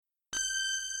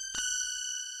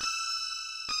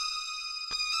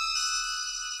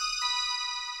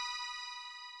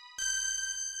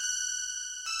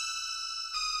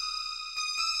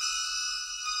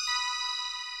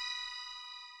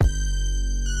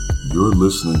You're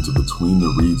listening to Between the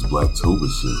Reads Blacktober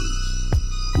series.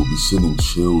 We'll be sending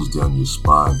chills down your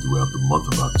spine throughout the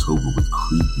month of October with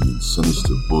creepy and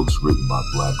sinister books written by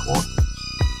Black authors.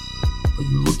 Are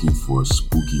you looking for a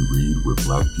spooky read where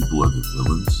Black people are the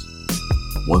villains?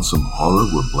 Want some horror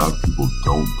where Black people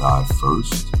don't die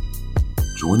first?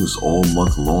 Join us all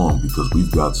month long because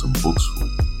we've got some books for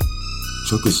you.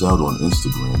 Check us out on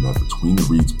Instagram at Between the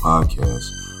Reads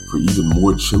Podcast for even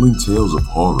more chilling tales of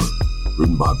horror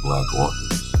written by Black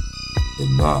authors.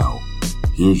 And now,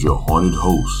 here's your haunted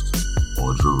host,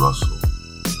 Audra Russell.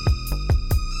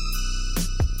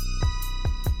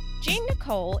 Jean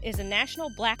Nicole is a National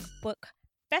Black Book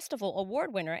Festival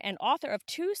Award winner and author of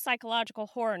 2 psychological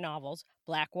horror novels,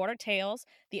 Blackwater Tales,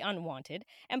 The Unwanted,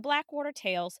 and Blackwater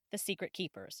Tales, The Secret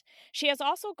Keepers. She has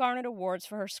also garnered awards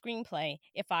for her screenplay,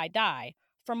 If I Die,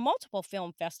 from multiple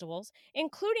film festivals,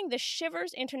 including the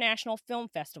Shivers International Film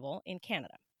Festival in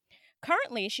Canada.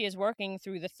 Currently, she is working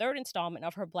through the 3rd installment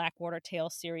of her Blackwater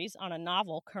Tales series on a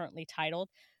novel currently titled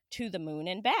To the Moon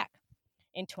and Back.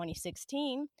 In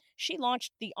 2016, she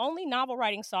launched the only novel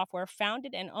writing software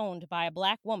founded and owned by a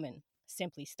Black woman,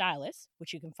 Simply Stylus,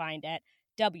 which you can find at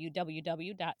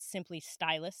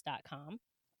www.simplystylus.com.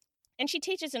 And she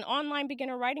teaches an online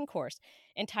beginner writing course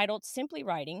entitled Simply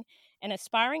Writing, an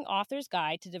aspiring author's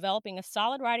guide to developing a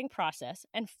solid writing process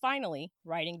and finally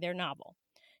writing their novel.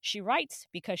 She writes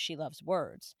because she loves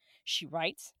words. She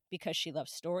writes because she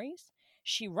loves stories.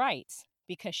 She writes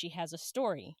because she has a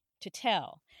story to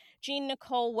tell. Jean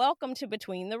Nicole, welcome to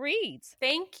Between the Reads.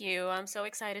 Thank you. I'm so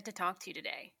excited to talk to you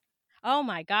today. Oh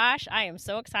my gosh, I am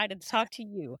so excited to talk to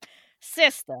you.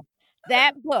 Sister,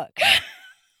 that book.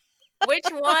 Which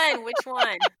one? Which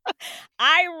one?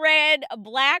 I read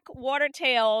Blackwater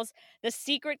Tales, The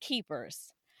Secret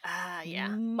Keepers. Yeah.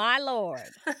 My Lord.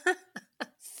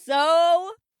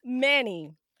 So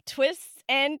many twists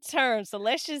and turns. So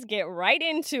let's just get right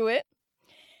into it.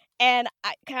 And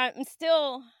I'm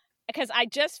still, because I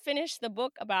just finished the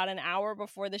book about an hour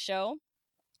before the show.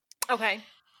 Okay.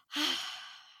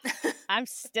 I'm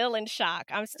still in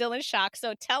shock.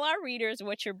 So tell our readers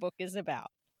what your book is about.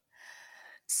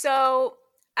 So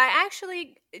I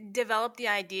actually developed the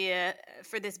idea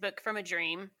for this book from a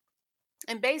dream.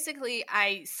 And basically,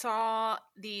 I saw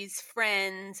these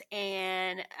friends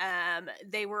and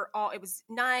they were all, it was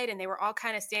night and they were all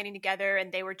kind of standing together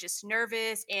and they were just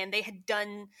nervous and they had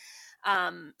done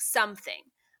something.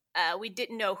 We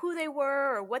didn't know who they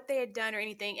were or what they had done or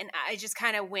anything. And I just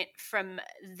kind of went from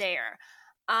there.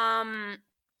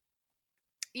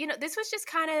 This was just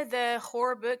kind of the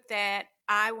horror book that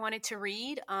I wanted to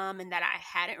read and that I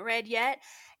hadn't read yet.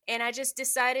 And I just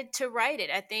decided to write it.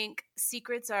 I think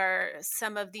secrets are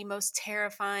some of the most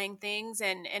terrifying things.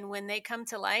 And when they come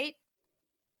to light,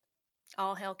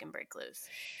 all hell can break loose.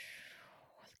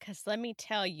 Because let me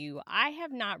tell you, I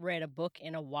have not read a book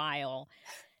in a while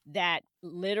that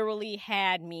literally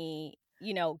had me,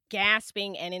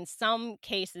 gasping. And in some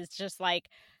cases, just like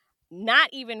not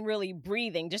even really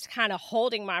breathing, just kind of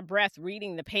holding my breath,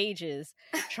 reading the pages,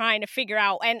 trying to figure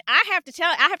out. And I have to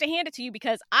hand it to you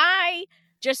because I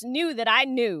just knew that I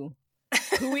knew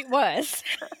who it was.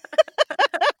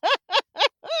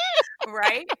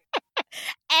 Right?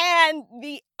 And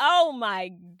oh my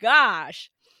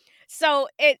gosh. So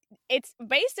it's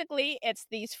basically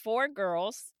these 4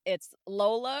 girls. It's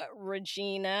Lola,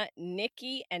 Regina,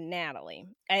 Nikki, and Natalie.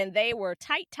 And they were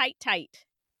tight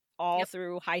all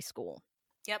through high school.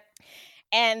 Yep.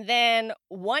 And then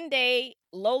one day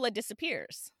Lola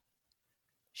disappears.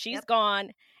 She's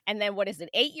gone. And then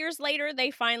 8 years later, they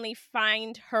finally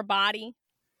find her body?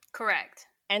 Correct.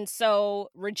 And so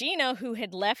Regina, who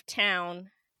had left town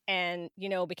and,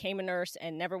 became a nurse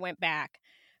and never went back,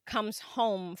 comes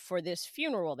home for this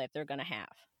funeral that they're going to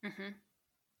have. Mm-hmm.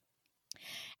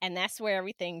 And that's where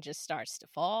everything just starts to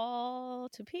fall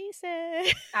to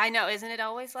pieces. I know. Isn't it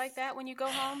always like that when you go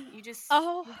home? You just,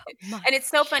 and it's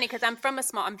so funny because I'm from a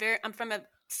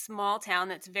small town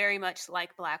that's very much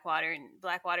like Blackwater, and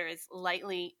Blackwater is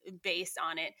lightly based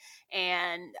on it.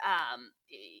 And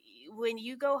when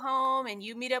you go home and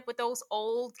you meet up with those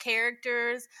old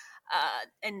characters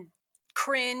and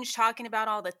cringe talking about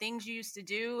all the things you used to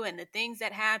do and the things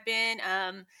that happen,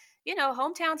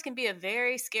 hometowns can be a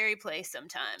very scary place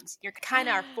sometimes. You're kind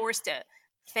of forced to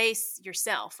face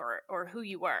yourself or who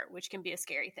you were, which can be a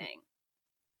scary thing.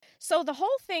 So the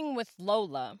whole thing with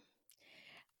Lola,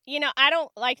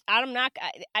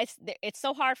 it's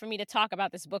so hard for me to talk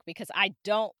about this book because I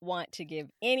don't want to give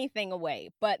anything away.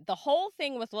 But the whole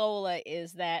thing with Lola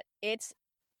is that it's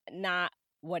not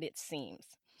what it seems.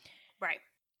 Right.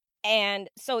 And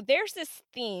so there's this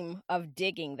theme of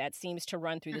digging that seems to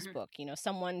run through this Mhm. book.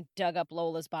 Someone dug up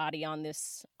Lola's body on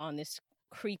this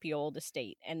creepy old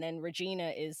estate, and then Regina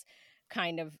is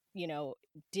kind of,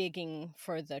 digging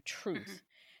for the Mhm. truth.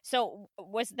 So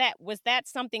was that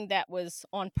something that was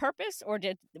on purpose, or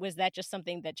was that just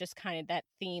something that just kind of that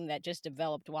theme that just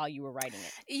developed while you were writing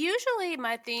it? Usually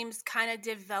my themes kind of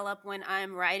develop when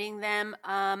I'm writing them.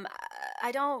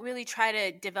 I don't really try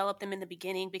to develop them in the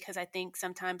beginning because I think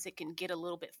sometimes it can get a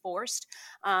little bit forced.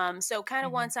 So kind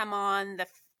of Hmm. once I'm on the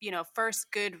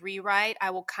first good rewrite, I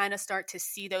will kind of start to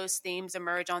see those themes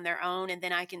emerge on their own, and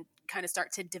then I can kind of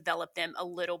start to develop them a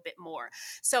little bit more.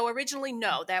 So originally,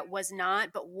 no, that was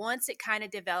not. But once it kind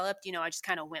of developed, I just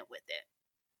kind of went with it.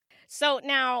 So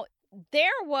now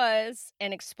there was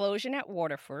an explosion at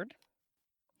Waterford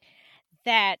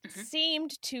that Mhm.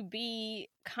 seemed to be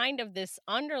kind of this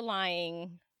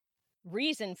underlying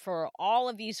reason for all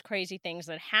of these crazy things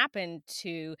that happened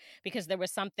because there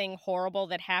was something horrible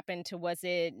that happened to, was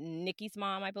it Nikki's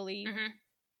mom, I believe? Mhm.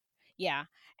 Yeah.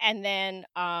 And then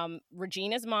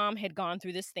Regina's mom had gone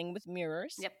through this thing with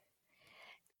mirrors, Yep.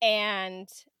 and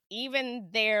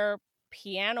even their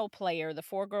piano player, the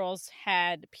four girls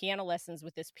had piano lessons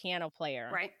with this piano player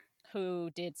Right.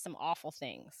 who did some awful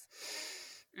things.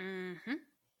 Mhm.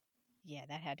 Yeah,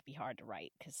 that had to be hard to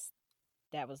write because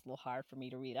that was a little hard for me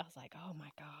to read. I was like, oh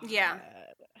my Yeah.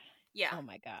 God. Yeah. Oh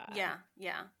my God. Yeah.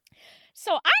 Yeah.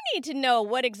 So I need to know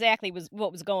what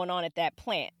was going on at that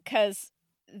plant, because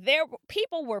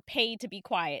people were paid to be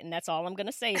quiet, and that's all I'm going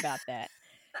to say about that.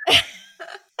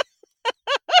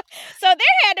 So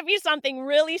there had to be something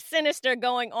really sinister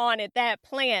going on at that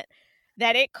plant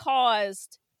that it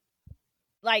caused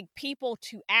like people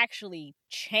to actually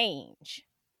change.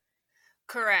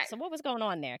 Correct. So what was going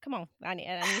on there? Come on, I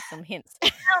need some hints.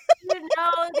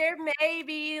 There may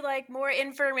be like more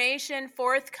information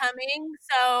forthcoming.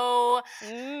 So,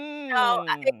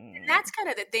 and Mm. that's kind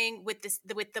of the thing with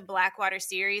with the Blackwater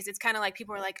series. It's kind of like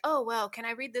people are like, "Oh, well, can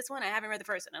I read this one? I haven't read the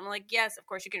first one." I'm like, "Yes, of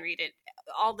course you can read it."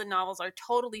 All the novels are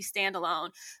totally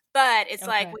standalone, but it's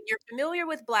like Okay. when you're familiar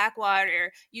with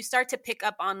Blackwater, you start to pick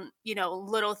up on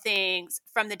little things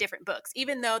from the different books,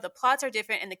 even though the plots are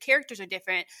different and the characters are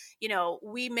different.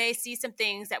 We may see some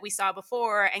things that we saw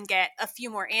before and get a few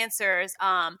more answers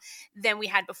than we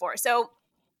had before. So,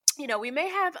 we may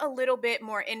have a little bit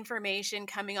more information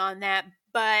coming on that,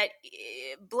 but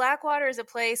Blackwater is a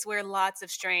place where lots of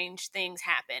strange things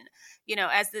happen.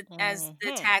 As the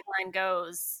Mm-hmm. tagline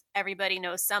goes, everybody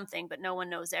knows something, but no one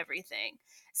knows everything.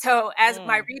 So, as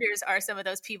my Mm. readers are some of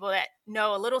those people that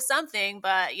know a little something,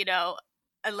 but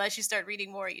unless you start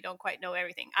reading more, you don't quite know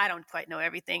everything. I don't quite know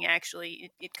everything,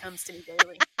 actually. It comes to me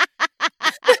daily.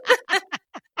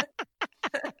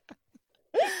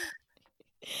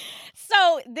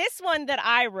 So this one that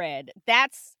I read,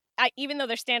 even though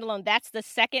they're standalone, that's the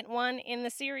second one in the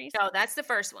series. No, that's the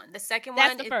first one. The second That's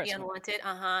one the is The first one. Unwanted.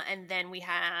 And then we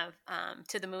have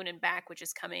To the Moon and Back, which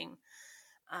is coming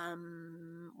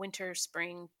winter,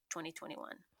 spring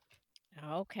 2021.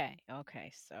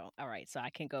 Okay. So, all right. So I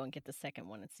can go and get the second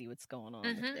one and see what's going on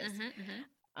Mm-hmm, with this. mm-hmm, mm-hmm.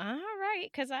 All right,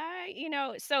 because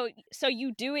so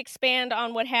you do expand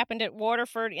on what happened at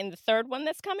Waterford in the third one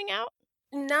that's coming out?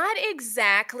 Not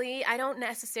exactly. I don't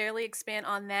necessarily expand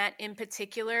on that in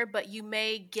particular, but you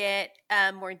may get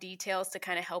more details to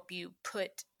kind of help you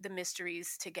put the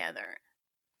mysteries together.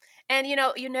 And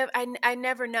I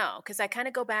never know, because I kind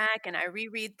of go back and I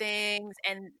reread things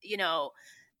and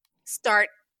start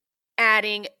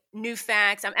adding new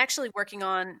facts. I'm actually working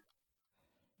on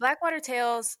Blackwater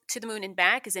Tales To the Moon and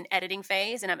Back is an editing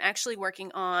phase, and I'm actually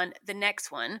working on the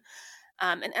next one.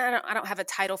 And I don't have a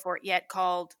title for it yet.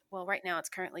 Right now it's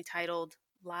currently titled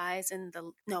Lies in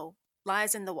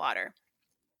the Water.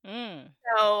 Mm.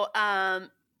 So,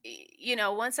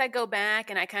 once I go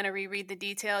back and I kind of reread the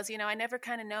details, I never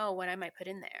kind of know what I might put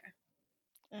in there.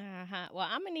 Uh-huh. Well,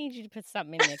 I'm gonna need you to put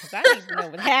something in there because I need to know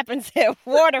what happens at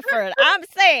Waterford. I'm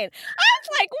saying, I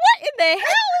was like, what in the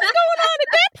hell is going on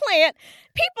at that plant?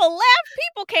 People left,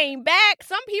 people came back,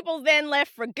 some people then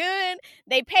left for good.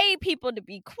 They paid people to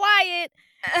be quiet,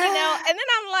 and then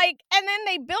I'm like, and then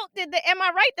they am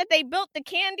I right that they built the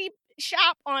candy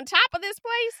shop on top of this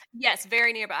place? Yes,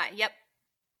 very nearby. Yep.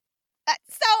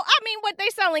 So, I mean, what, they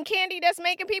selling candy that's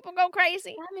making people go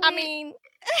crazy? I mean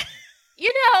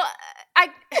I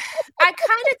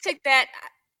kind of took that.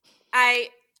 I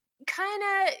kind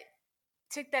of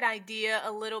took that idea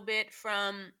a little bit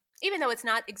from, even though it's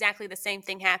not exactly the same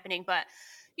thing happening, but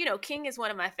King is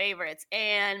one of my favorites,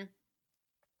 and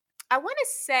I want to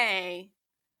say,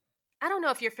 I don't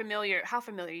know if how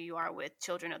familiar you are with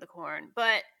Children of the Corn,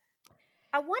 but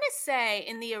I want to say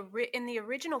in the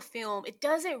original film, it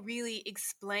doesn't really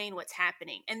explain what's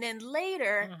happening, and then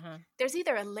later, there's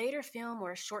either a later film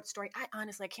or a short story. I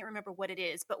honestly can't remember what it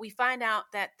is, but we find out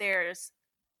that there's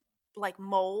like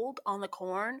mold on the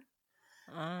corn.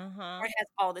 Or it has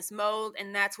all this mold,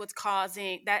 and that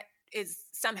is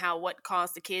somehow what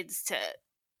caused the kids to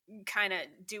kind of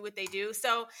do what they do.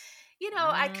 So,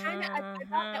 I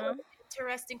thought that was an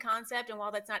interesting concept, and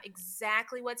while that's not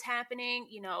exactly what's happening,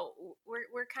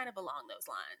 we're kind of along those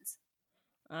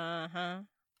lines.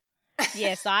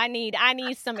 Yeah, so I need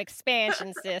some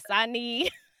expansion, sis. I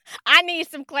need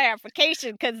some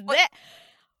clarification, because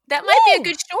that might be a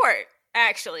good short,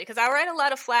 actually, because I write a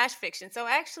lot of flash fiction. So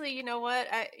actually, you know what?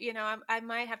 I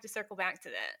might have to circle back to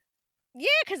that. Yeah,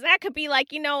 because that could be like,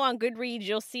 on Goodreads,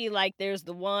 you'll see like there's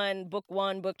the book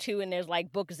 1, book 2, and there's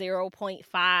like book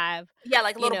 0.5. Yeah,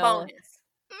 like a little bonus.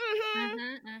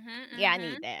 Yeah,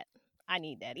 I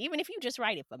need that. Even if you just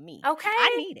write it for me. Okay.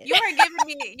 I need it. You're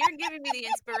giving me the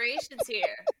inspirations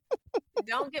here.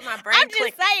 Don't get my brain I'm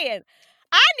just saying.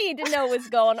 I need to know what's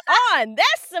going on.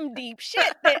 That's some deep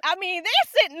shit. They're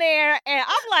sitting there and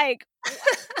I'm like,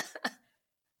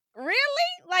 really?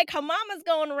 Like, her mama's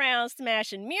going around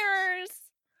smashing mirrors.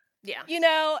 Yeah.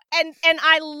 And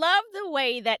I love the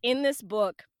way that in this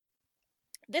book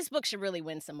should really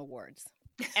win some awards.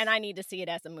 And I need to see it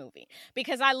as a movie,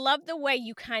 because I love the way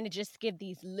you kind of just give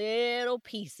these little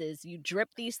pieces. You drip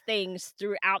these things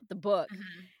throughout the book.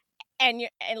 And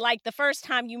like the first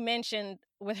time you mentioned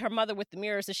with her mother with the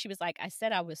mirrors, and she was like, I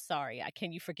said I was sorry.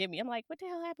 Can you forgive me? I'm like, what the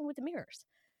hell happened with the mirrors?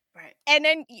 Right. And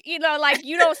then, like,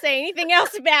 you don't say anything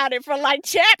else about it for like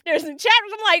chapters and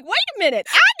chapters. I'm like, wait a minute.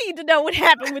 I need to know what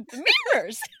happened with the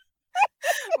mirrors.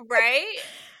 Right?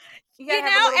 You gotta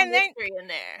have a little mystery in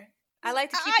there. I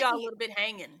like to keep y'all a little bit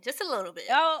hanging. Just a little bit.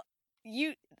 Oh,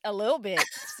 a little bit,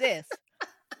 sis.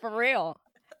 For real.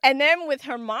 And then with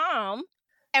her mom,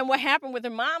 and what happened with her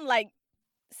mom, like,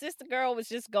 sister girl was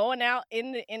just going out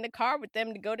in the car with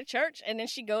them to go to church, and then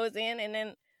she goes in, and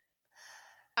then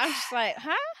I'm just like,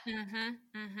 huh?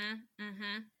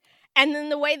 And then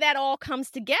the way that all comes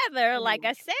together, like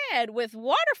I said, with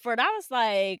Waterford, I was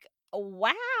like,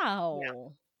 wow. Yeah.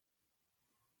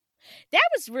 That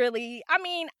was really, I know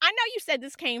you said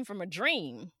this came from a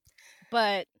dream,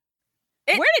 but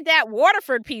where did that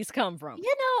Waterford piece come from?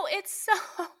 It's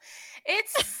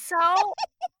so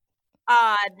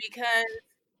odd, because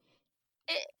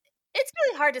it's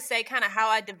really hard to say kind of how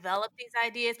I develop these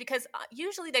ideas, because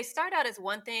usually they start out as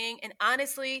one thing, and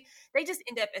honestly, they just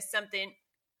end up as something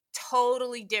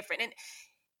totally different. And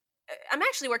I'm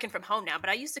actually working from home now, but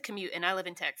I used to commute, and I live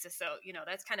in Texas, so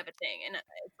that's kind of a thing. And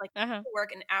it's like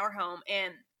work an hour home,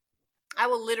 and I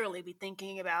will literally be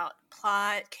thinking about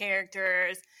plot,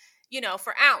 characters,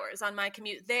 for hours on my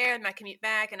commute there and my commute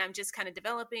back, and I'm just kind of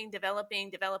developing.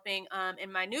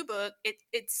 In my new book,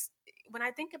 it's when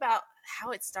I think about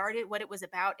how it started, what it was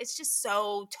about, it's just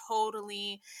so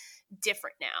totally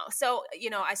different now. So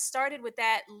I started with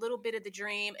that little bit of the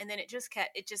dream, and then it just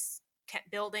kept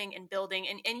building and building,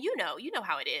 and you know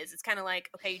how it is. It's kind of like,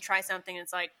 okay, you try something and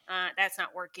it's like, that's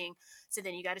not working, so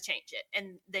then you got to change it,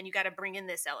 and then you got to bring in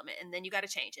this element, and then you got to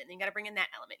change it, and then you got to bring in that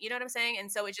element. You know what I'm saying?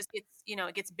 And so it just gets,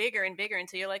 it gets bigger and bigger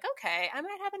until you're like, okay, I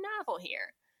might have a novel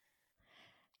here.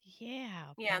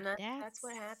 Yeah, and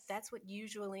that's what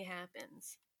usually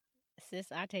happens.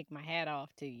 Sis, I take my hat off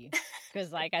to you,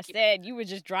 because like I said, you were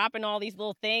just dropping all these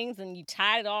little things, and you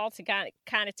tied it all to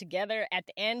kind of together at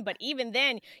the end. But even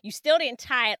then, you still didn't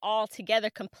tie it all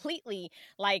together completely.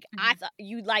 Like I thought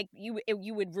you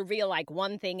would reveal like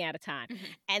one thing at a time,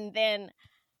 and then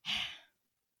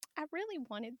I really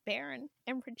wanted Baron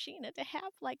and Regina to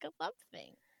have like a love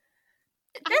thing.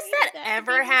 Does that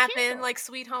ever happen? Like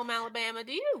Sweet Home Alabama?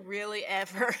 Do you really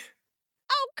ever?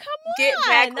 Oh, come on. Get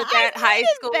back with that high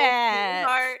school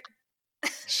sweetheart.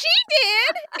 She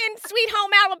did in Sweet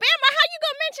Home Alabama. How you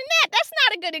gonna mention that? That's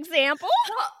not a good example.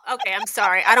 Well, okay, I'm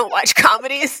sorry. I don't watch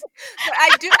comedies. But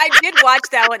I did watch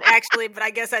that one, actually, but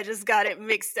I guess I just got it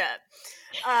mixed up.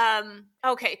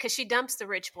 Okay, because she dumps the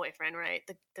rich boyfriend, right?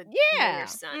 The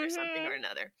mayor's son or something or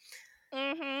another.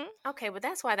 Okay, but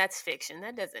that's why that's fiction.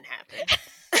 That doesn't happen.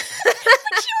 But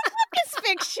your book is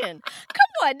fiction.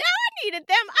 Come on, now I needed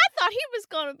them. I thought he was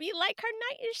going to be like her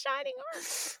knight in shining armor.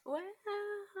 Well,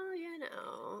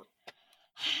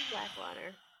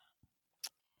 Blackwater.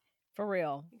 For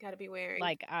real. You got to be wary.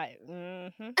 Like,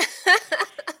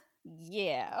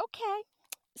 yeah, okay.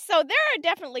 So there are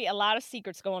definitely a lot of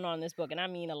secrets going on in this book, and I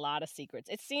mean a lot of secrets.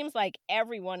 It seems like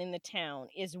everyone in the town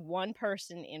is one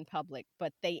person in public,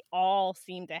 but they all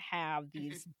seem to have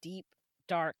these deep,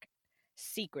 dark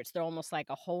secrets. They're almost like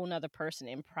a whole nother person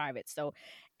in private. So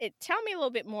tell me a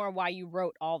little bit more why you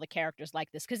wrote all the characters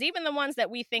like this, because even the ones that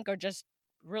we think are just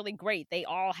really great, they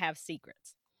all have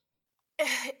secrets.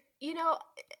 You know,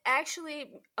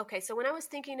 actually, okay, so when I was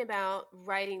thinking about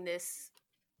writing this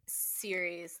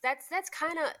series, that's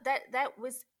kind of that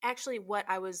was actually what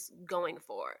I was going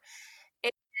for.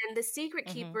 And the Secret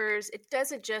Keepers, it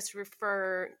doesn't just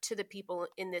refer to the people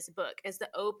in this book. As the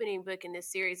opening book in this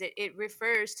series, it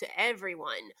refers to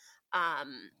everyone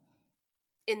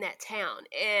in that town.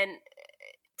 And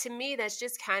to me, that's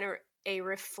just kind of a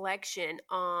reflection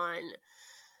on,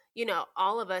 you know,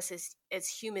 all of us as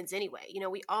humans anyway. You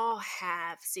know, we all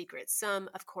have secrets. Some,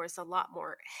 of course, a lot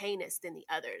more heinous than the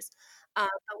others. But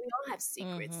we all have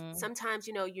secrets. Sometimes,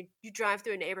 you know, you drive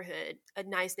through a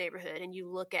nice neighborhood, and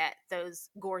you look at those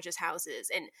gorgeous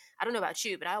houses. And I don't know about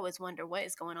you, but I always wonder what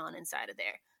is going on inside of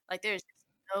there. Like, there's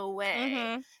no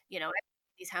way, you know,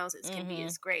 these houses can be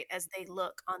as great as they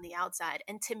look on the outside.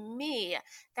 And to me,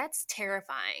 that's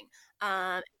terrifying.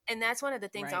 And that's one of the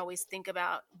things I always think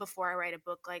about before I write a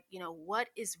book. Like, you know, what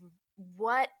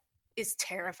is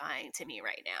terrifying to me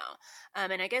right now.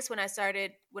 And I guess when I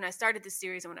started this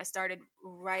series, and when I started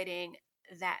writing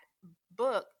that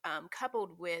book,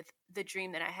 coupled with the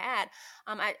dream that I had,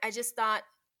 I just thought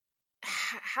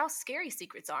how scary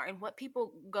secrets are and what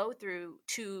people go through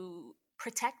to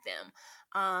protect them,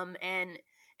 and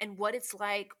what it's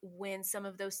like when some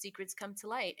of those secrets come to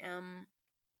light.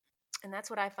 And that's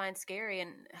what I find scary,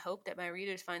 and hope that my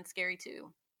readers find scary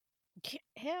too.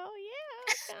 Hell yeah,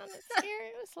 I found it scary.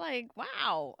 It was like,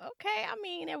 wow, okay. I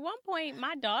mean, at one point,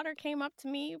 my daughter came up to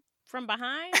me from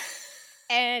behind,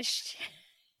 and she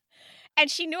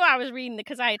knew I was reading it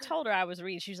because I had told her I was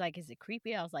reading. She was like, "Is it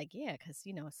creepy?" I was like, "Yeah, because,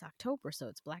 you know, it's October, so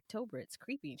it's Blacktober. It's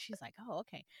creepy." And she's like, "Oh,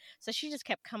 okay." So she just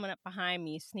kept coming up behind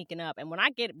me, sneaking up. And when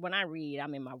I read,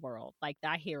 I'm in my world. Like,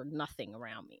 I hear nothing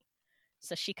around me.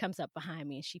 So she comes up behind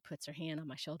me, and she puts her hand on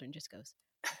my shoulder and just goes,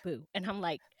 "Boo!" And I'm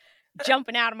like,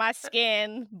 jumping out of my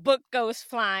skin, book goes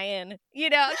flying, you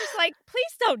know, just like,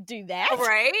 please don't do that.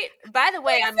 Right? By the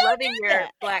way, I'm loving your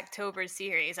Blacktober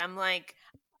series. I'm like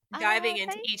diving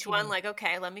into each one, like,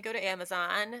 okay, let me go to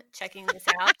Amazon, checking this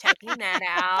out, checking that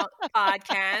out,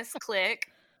 podcast,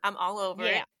 click. I'm all over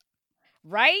it.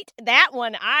 Right? That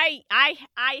one, I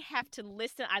have to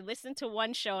listen. I listened to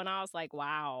one show and I was like,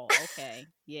 wow, okay,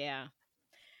 yeah.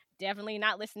 Definitely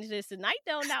not listening to this tonight,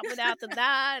 though. Not without the no.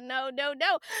 I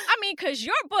mean, because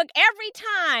your book, every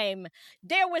time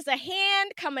there was a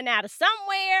hand coming out of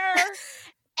somewhere,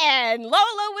 and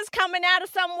Lola was coming out of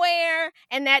somewhere,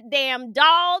 and that damn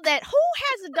doll. Who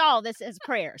has a doll that says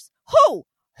prayers? Who?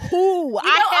 You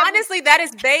know, honestly, that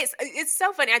is based. It's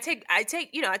so funny. I take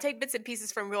bits and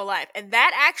pieces from real life, and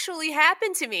that actually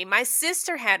happened to me. My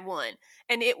sister had one,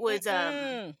 and it was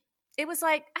It was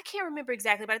like, I can't remember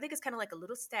exactly, but I think it's kind of like a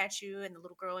little statue and the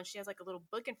little girl, and she has like a little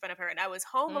book in front of her. And I was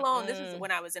home alone. This was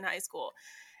when I was in high school.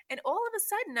 And all of a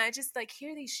sudden, I just like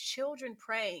hear these children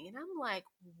praying. And I'm like,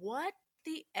 what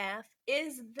the F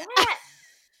is that?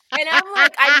 And I'm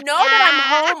like, I know that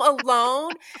I'm home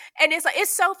alone. And it's like,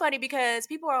 it's so funny because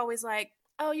people are always like,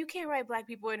 oh, you can't write Black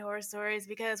people in horror stories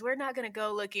because we're not going to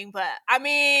go looking. But I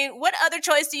mean, what other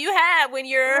choice do you have when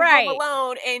you're home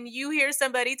alone and you hear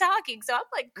somebody talking? So I'm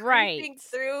like creeping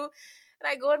through, and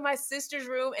I go in my sister's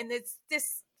room, and it's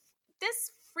this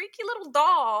freaky little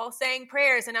doll saying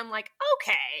prayers. And I'm like,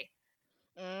 okay,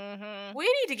 we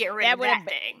need to get rid of that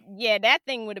thing. Yeah, that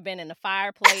thing would have been in the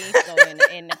fireplace or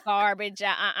in the garbage.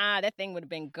 That thing would have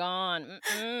been gone.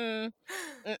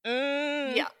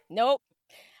 Yeah. Nope.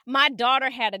 My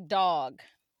daughter had a dog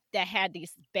that had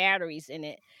these batteries in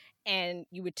it, and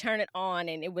you would turn it on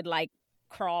and it would like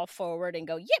crawl forward and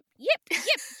go, yip, yip, yip,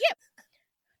 yip.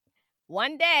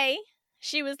 One day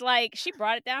she was like, she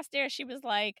brought it downstairs. She was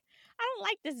like, I don't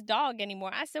like this dog anymore.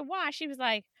 I said, why? She was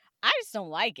like, I just don't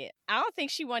like it. I don't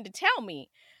think she wanted to tell me.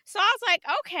 So I was like,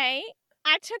 okay.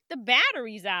 I took the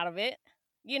batteries out of it,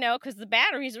 you know, because the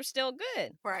batteries were still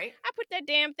good. Right. I put that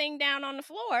damn thing down on the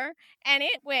floor, and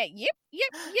it went yip,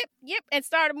 yip, yip, yip, and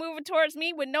started moving towards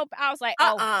me with no. I was like,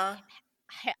 ask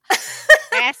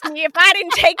me if I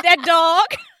didn't take that dog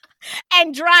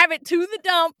and drive it to the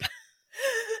dump.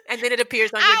 And then it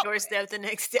appears on your doorstep the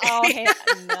next day. Oh,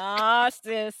 no,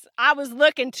 sis. I was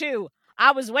looking too.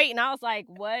 I was waiting. I was like,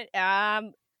 what?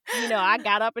 You know, I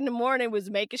got up in the morning, was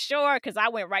making sure, because I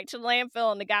went right to the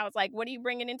landfill, and the guy was like, what are you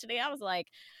bringing in today? I was like,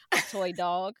 a toy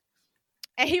dog.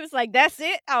 And he was like, that's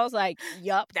it? I was like,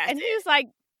 yup. And he was like,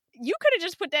 you could have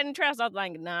just put that in the trash. I was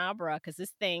like, nah, bro, because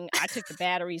this thing, I took the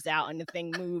batteries out, and the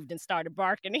thing moved and started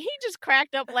barking. And he just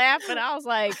cracked up laughing. I was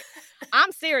like,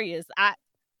 I'm serious.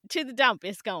 to the dump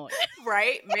it's going.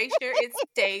 Right. Make sure it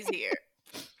stays here.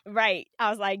 Right. I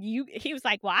was like, he was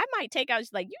like, well, I might take out.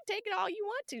 She's like, you take it all you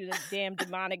want to, this damn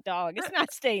demonic dog. It's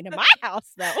not staying in my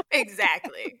house, though.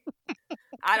 Exactly.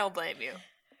 I don't blame you.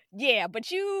 Yeah,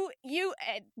 but you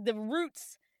the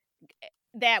roots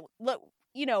that look,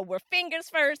 were fingers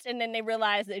first, and then they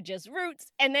realize they're just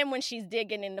roots. And then when she's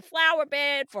digging in the flower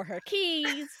bed for her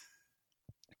keys,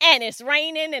 and it's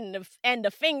raining, and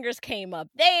the fingers came up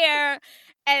there,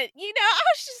 and I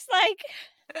was just like,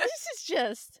 this is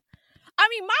just. I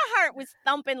mean, my heart was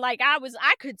thumping like I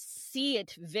could see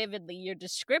it vividly. Your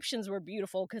descriptions were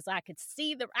beautiful because I could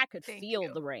see I could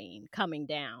feel the rain coming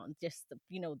down. Just the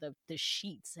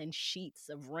sheets and sheets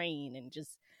of rain, and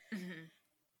just,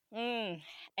 and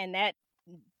that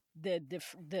the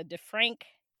DeFrank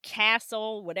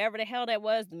castle, whatever the hell that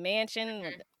was, the mansion.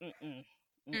 And I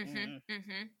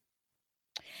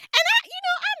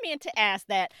meant to ask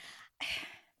that.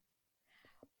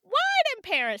 Why them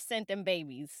parents sent them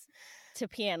babies to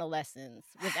piano lessons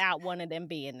without one of them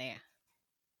being there?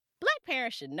 Black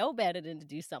parents should know better than to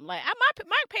do something like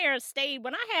my parents stayed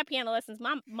when I had piano lessons.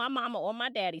 My mama or my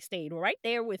daddy stayed right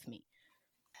there with me.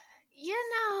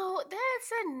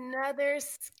 That's another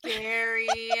scary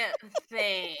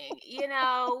thing.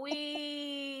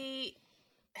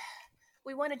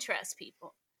 We want to trust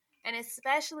people, and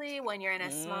especially when you're in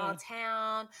a small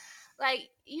town. Like,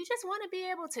 you just want to be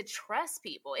able to trust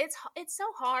people. It's so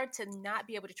hard to not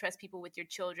be able to trust people with your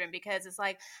children, because it's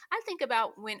like, I think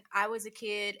about when I was a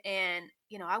kid and,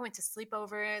 I went to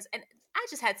sleepovers, and I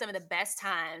just had some of the best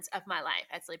times of my life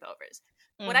at sleepovers.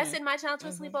 Would I send my child to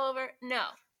a sleepover? No,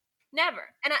 never.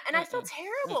 And I feel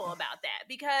terrible about that,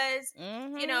 because,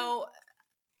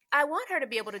 I want her to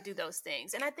be able to do those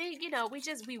things. And I think,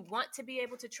 we want to be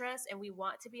able to trust, and we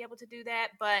want to be able to do that,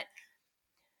 but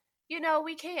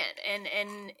we can't. And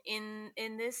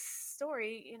in this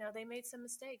story, they made some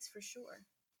mistakes for sure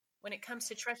when it comes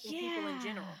to trusting people in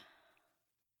general.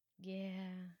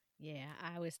 Yeah.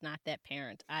 I was not that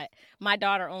parent. My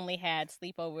daughter only had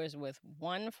sleepovers with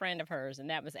one friend of hers, and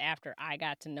that was after I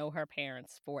got to know her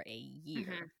parents for a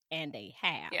year and a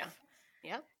half. Yeah.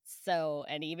 Yep. So,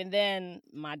 and even then,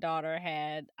 my daughter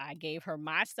I gave her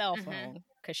my cell phone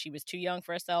because she was too young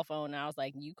for a cell phone. And I was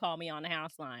like, you call me on the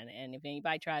house line. And if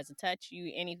anybody tries to touch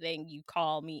you, anything, you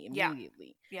call me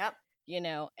immediately. Yep.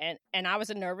 And I was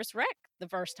a nervous wreck the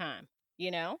first time,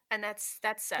 And that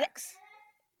sucks.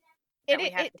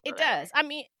 It does. I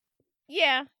mean,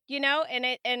 yeah,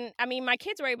 and I mean, my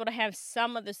kids were able to have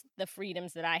some of the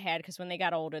freedoms that I had, because when they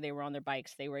got older, they were on their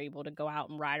bikes. They were able to go out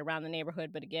and ride around the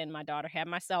neighborhood. But again, my daughter had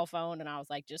my cell phone, and I was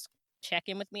like, just check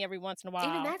in with me every once in a while.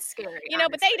 Even that's scary.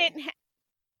 But they didn't.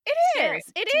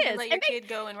 It is. Let your kid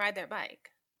go and ride their bike.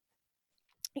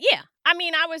 Yeah. I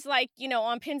mean, I was like,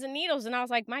 on pins and needles, and I was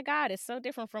like, my God, it's so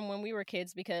different from when we were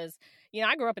kids, because,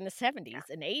 I grew up in the 70s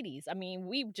and 80s. I mean,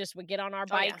 we just would get on our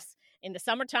bikes in the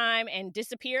summertime and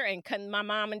disappear, and my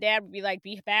mom and dad would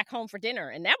be back home for dinner,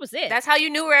 and that was it. That's how you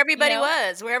knew where everybody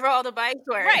was, wherever all the bikes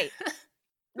were. Right.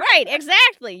 Right,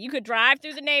 exactly. You could drive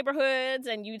through the neighborhoods,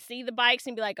 and you'd see the bikes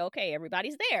and be like, okay,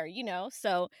 everybody's there,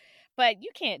 so, but you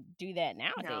can't do that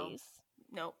nowadays.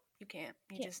 Nope, you can't.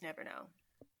 You just never know.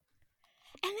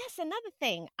 And that's another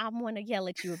thing I want to yell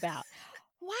at you about.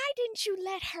 Why didn't you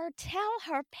let her tell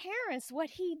her parents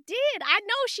what he did? I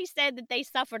know she said that they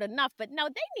suffered enough, but no,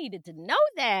 they needed to know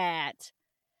that.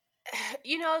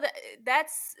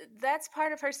 That's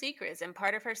part of her secrets and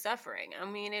part of her suffering. I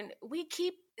mean, and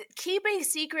keeping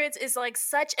secrets is like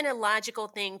such an illogical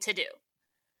thing to do,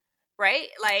 right?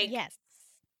 Like, yes,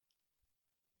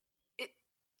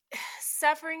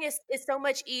 suffering is so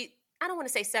much I don't want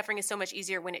to say suffering is so much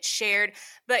easier when it's shared,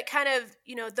 but kind of,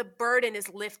 the burden is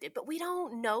lifted. But we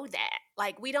don't know that.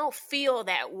 Like, we don't feel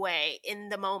that way in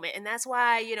the moment. And that's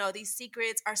why, these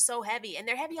secrets are so heavy. And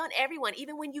they're heavy on everyone,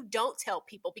 even when you don't tell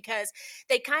people, because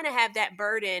they kind of have that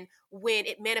burden when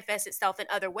it manifests itself in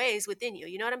other ways within you.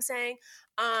 You know what I'm saying?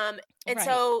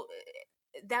 So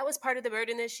that was part of the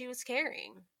burden that she was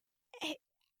carrying.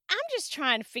 I'm just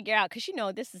trying to figure out, because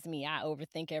this is me. I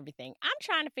overthink everything. I'm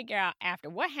trying to figure out after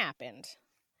what happened.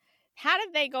 How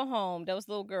did they go home, those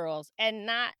little girls, and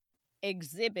not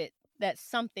exhibit that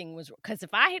something was, because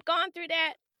if I had gone through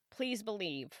that, please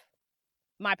believe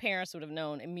my parents would have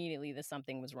known immediately that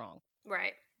something was wrong.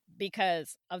 Right.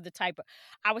 Because of the type of,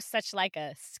 I was such like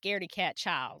a scaredy cat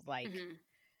child. Like,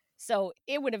 so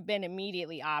it would have been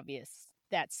immediately obvious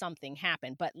that something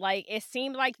happened. But like, it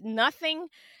seemed like nothing,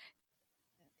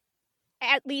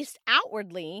 at least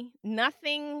outwardly,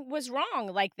 nothing was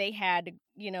wrong. Like, they had,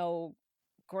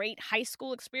 great high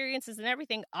school experiences and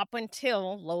everything up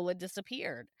until Lola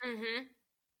disappeared.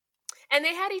 And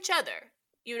they had each other.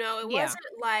 You know, it wasn't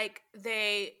like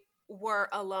they were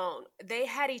alone. They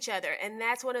had each other. And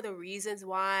that's one of the reasons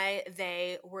why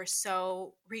they were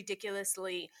so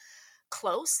ridiculously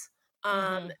close.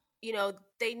 You know,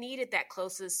 they needed that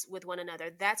closeness with one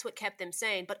another. That's what kept them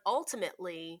sane. But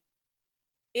ultimately,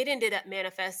 it ended up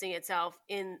manifesting itself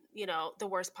in, you know, the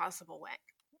worst possible way.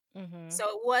 So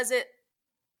it wasn't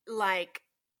like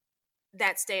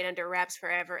that stayed under wraps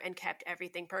forever and kept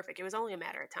everything perfect. It was only a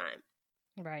matter of time.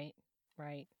 Right.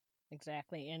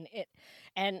 Exactly.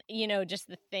 And you know, just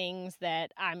the things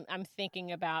that I'm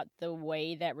thinking about, the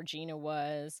way that Regina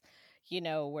was, you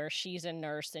know, where she's a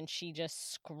nurse and she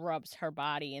just scrubs her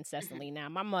body incessantly. Now,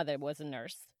 my mother was a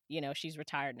nurse. You know, she's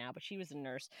retired now, but she was a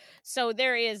nurse. So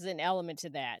there is an element to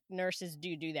that. Nurses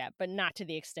do that, but not to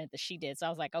the extent that she did. So I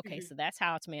was like, okay, so that's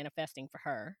how it's manifesting for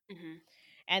her.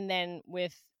 And then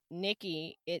with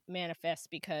Nikki, it manifests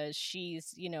because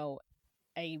she's, you know,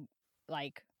 a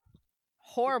like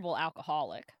horrible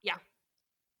alcoholic. Yeah.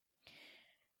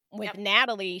 With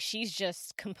Natalie, she's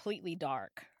just completely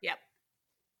dark. Yep.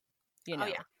 You know. Oh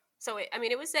yeah. So it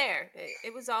was there.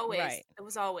 It was always it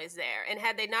was always there. And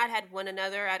had they not had one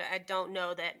another, I don't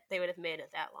know that they would have made it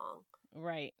that long.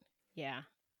 Right. Yeah.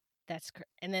 That's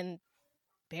and then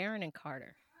Baron and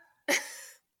Carter.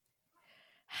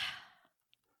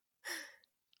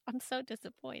 I'm so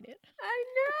disappointed. I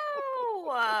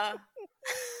know.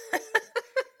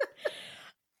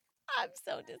 I'm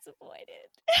so disappointed.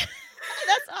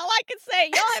 That's all I can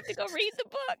say. Y'all have to go read the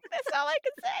book. That's all I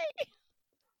can say.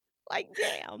 Like,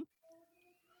 damn.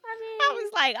 I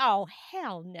was like, oh,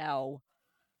 hell no.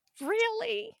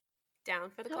 Really? Down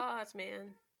for the cause,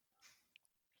 man.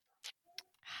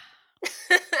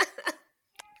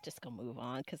 Just gonna move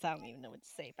on because I don't even know what to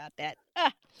say about that.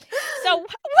 So,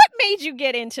 what made you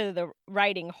get into the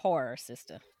writing horror,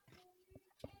 sister?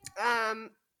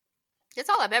 It's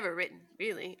all I've ever written,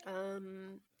 really.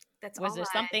 Was there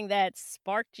something that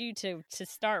sparked you to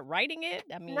start writing it?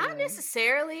 I mean, not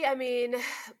necessarily. I mean,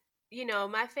 you know,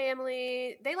 my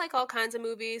family, they like all kinds of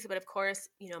movies, but of course,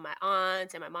 you know, my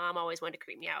aunt and my mom always wanted to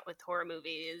creep me out with horror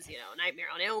movies, you know, Nightmare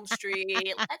on Elm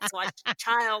Street, let's watch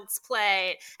Child's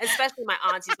Play, especially my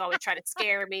aunts used to always try to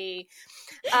scare me.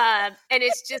 And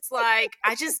it's just like,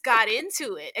 I just got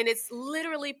into it. And it's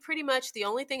literally pretty much the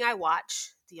only thing I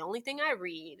watch, the only thing I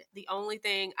read, the only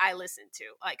thing I listen to.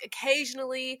 Like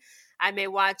occasionally I may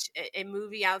watch a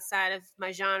movie outside of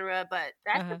my genre, but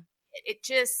that's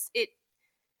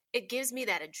it gives me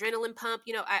that adrenaline pump.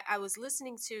 You know, I was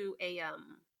listening to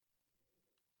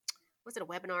was it a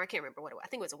webinar? I can't remember what it was. I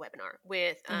think it was a webinar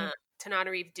with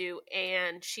Tananarive Due,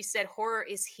 and she said horror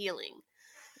is healing.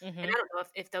 And I don't know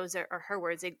if those are her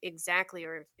words exactly,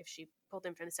 or if she pulled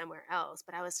them from somewhere else,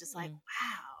 but I was just like,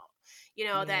 wow, you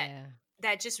know,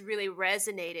 that just really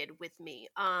resonated with me.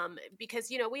 Because,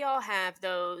 you know, we all have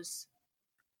those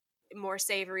more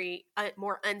savory,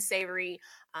 more unsavory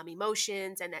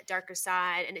emotions and that darker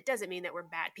side. And it doesn't mean that we're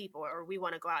bad people or we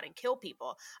want to go out and kill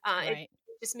people. It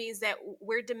just means that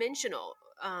we're dimensional.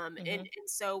 And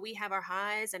so we have our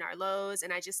highs and our lows.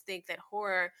 And I just think that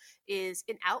horror is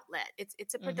an outlet.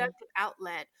 It's a productive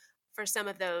outlet for some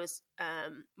of those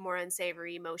more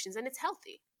unsavory emotions. And it's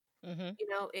healthy. You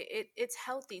know, it's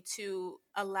healthy to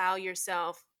allow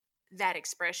yourself that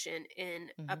expression in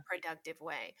a productive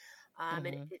way.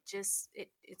 And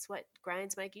it's what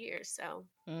grinds my gears. So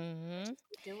just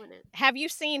keep doing it. Have you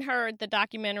seen the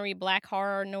documentary Black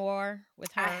Horror Noir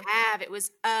with her? I have. It was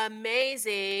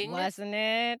amazing. Wasn't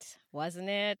it?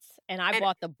 And I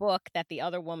bought the book that the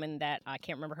other woman that I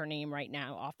can't remember her name right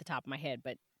now off the top of my head,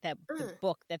 but the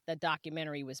book that the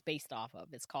documentary was based off of.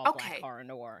 It's called Black Horror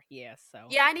Noir. Yeah. So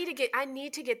yeah, I need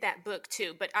to get that book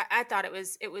too. But I thought it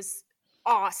was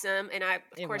awesome, and I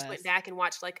of course went back and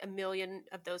watched like a million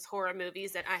of those horror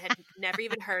movies that I had never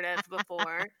even heard of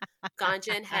before,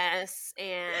 Ganja and Hess,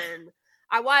 and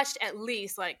I watched at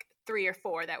least like 3 or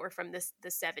 4 that were from the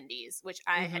 70s, which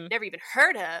I had never even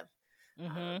heard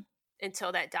of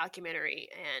until that documentary.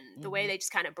 And the way they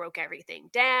just kind of broke everything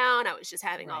down, I was just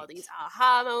having all these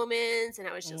aha moments, and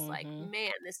I was just like,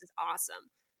 man, this is awesome.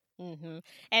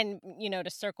 And, you know,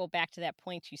 to circle back to that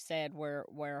point you said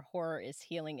where horror is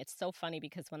healing, it's so funny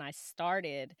because when I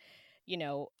started, you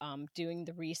know, doing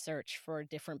the research for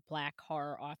different Black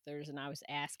horror authors, and I was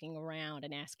asking around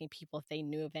and asking people if they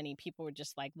knew of any, people were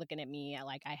just like looking at me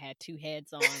like I had 2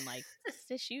 heads on, like,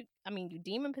 sis, you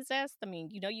demon possessed? I mean,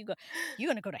 you know, you're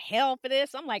going to go to hell for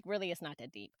this? I'm like, really, it's not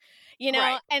that deep, you know?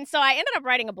 Right. And so I ended up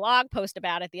writing a blog post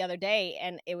about it the other day,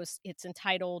 and it's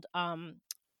entitled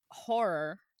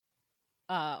Horror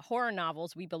horror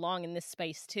novels, we belong in this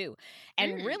space too.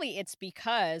 And really, it's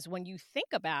because when you think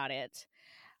about it,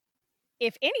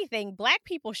 if anything, Black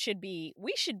people should be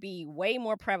way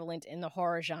more prevalent in the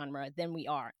horror genre than we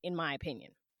are, in my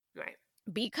opinion. Right.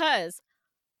 Because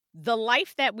the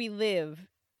life that we live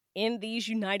in these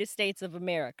United States of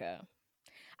America,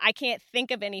 I can't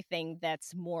think of anything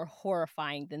that's more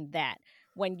horrifying than that.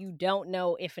 When you don't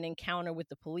know if an encounter with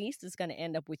the police is going to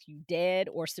end up with you dead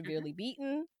or severely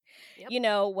beaten. Yep. You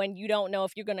know, when you don't know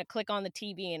if you're going to click on the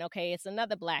TV and, okay, it's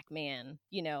another Black man,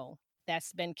 you know,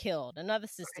 that's been killed, another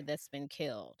sister that's been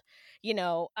killed, you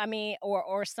know, I mean,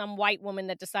 or some white woman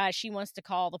that decides she wants to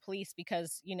call the police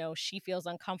because, you know, she feels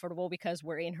uncomfortable because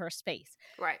we're in her space.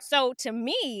 Right. So to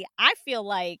me, I feel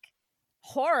like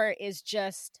horror is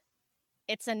just,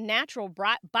 it's a natural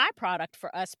byproduct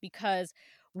for us because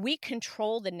we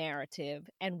control the narrative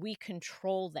and we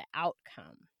control the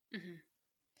outcome. Mm-hmm.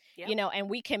 Yep. You know, and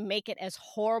we can make it as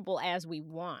horrible as we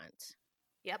want.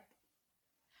 Yep.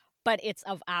 But it's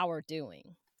of our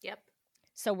doing. Yep.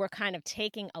 So we're kind of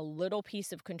taking a little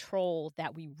piece of control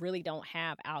that we really don't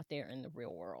have out there in the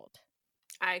real world.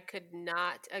 I could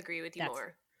not agree with you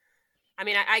more. I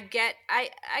mean, I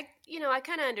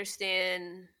kind of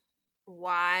understand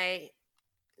why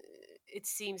it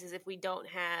seems as if we don't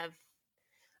have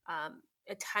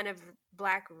a ton of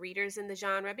Black readers in the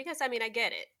genre, because I mean, I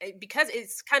get it, because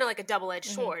it's kind of like a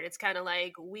double-edged sword. It's kind of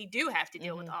like we do have to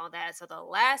deal with all that. So the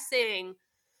last thing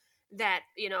that,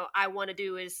 you know, I want to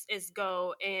do is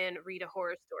go and read a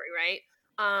horror story, right?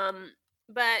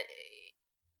 But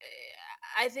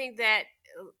I think that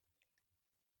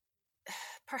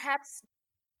perhaps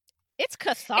it's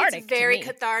cathartic. It's very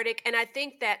cathartic, and I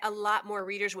think that a lot more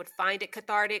readers would find it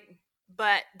cathartic,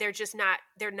 but they're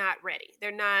not ready.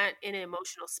 They're not in an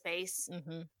emotional space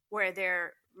where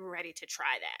they're ready to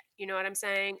try that. You know what I'm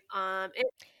saying?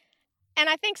 And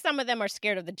I think some of them are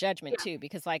scared of the judgment too,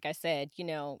 because like I said, you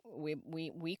know,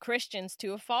 we Christians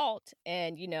to a fault,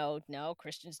 and you know, no,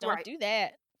 Christians don't do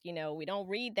that. You know, we don't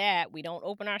read that. We don't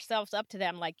open ourselves up to that.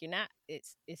 I'm like, you're not.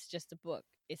 It's just a book.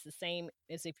 It's the same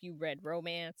as if you read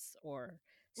romance or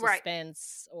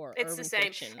suspense or it's urban the same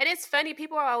fiction. And it's funny,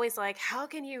 people are always like, how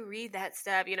can you read that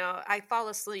stuff? You know, I fall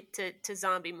asleep to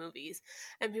zombie movies,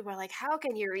 and people are like, how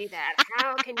can you read that?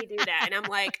 How can you do that? And I'm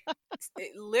like,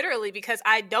 literally, because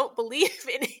I don't believe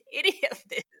in any of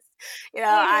this. You know,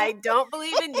 I don't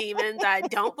believe in demons. I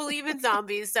don't believe in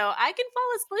zombies. So I can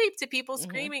fall asleep to people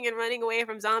screaming and running away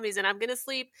from zombies, and I'm going to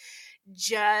sleep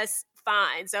just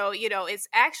fine. So, you know, it's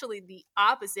actually the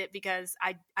opposite, because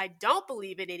I don't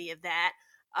believe in any of that.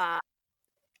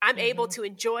 I'm able to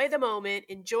enjoy the moment,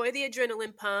 enjoy the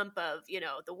adrenaline pump of, you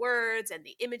know, the words and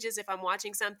the images if I'm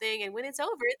watching something. And when it's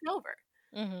over, it's over.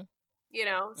 You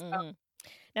know? So.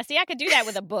 Now, see, I could do that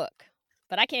with a book,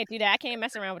 but I can't do that. I can't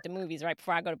mess around with the movies right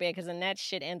before I go to bed, because then that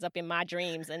shit ends up in my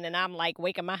dreams. And then I'm like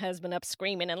waking my husband up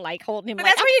screaming and like holding him. But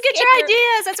like, that's where you get your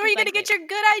ideas. That's where you're going to get your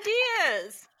good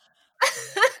ideas.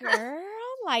 Girl,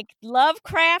 like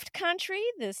Lovecraft Country,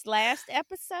 this last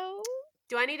episode.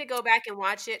 Do I need to go back and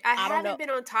watch it? I haven't been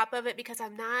on top of it because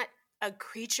I'm not a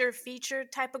creature feature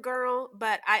type of girl,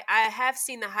 but I have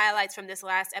seen the highlights from this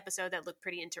last episode that look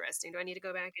pretty interesting. Do I need to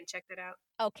go back and check that out?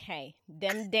 Okay.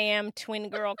 Them damn twin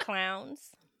girl clowns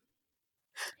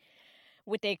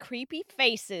with their creepy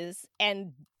faces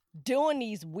and doing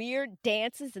these weird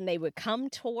dances, and they would come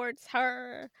towards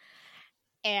her.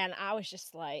 And I was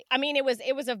just like, I mean, it was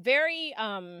a very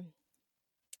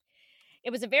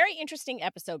interesting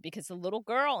episode, because the little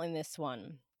girl in this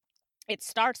one, it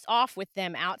starts off with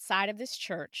them outside of this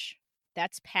church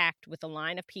that's packed with a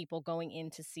line of people going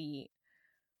in to see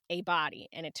a body.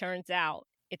 And it turns out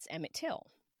it's Emmett Till.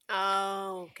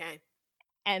 Oh, okay.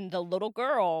 And the little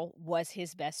girl was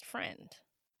his best friend,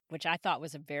 which I thought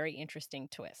was a very interesting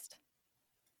twist.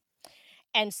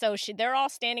 And so they're all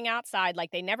standing outside,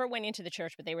 like they never went into the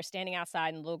church, but they were standing outside,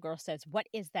 and the little girl says, "What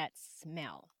is that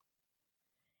smell?"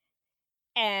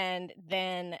 And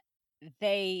then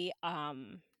they,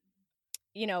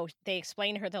 you know, they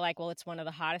explain to her, they're like, well, it's one of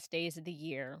the hottest days of the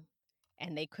year,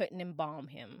 and they couldn't embalm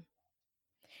him.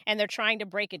 And they're trying to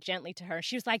break it gently to her.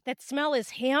 She was like, that smell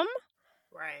is him?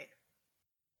 Right.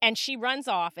 And she runs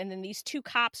off, and then these two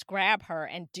cops grab her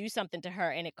and do something to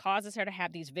her, and it causes her to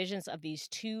have these visions of these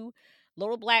two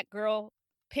little Black girl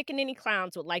pickaninny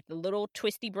clowns with like the little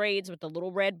twisty braids with the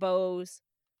little red bows.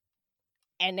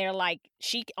 And they're like,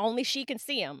 she can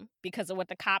see them because of what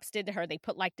the cops did to her. They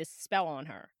put like this spell on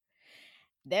her.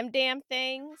 Them damn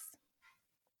things.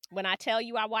 When I tell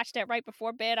you I watched that right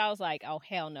before bed, I was like, oh,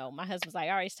 hell no. My husband's like,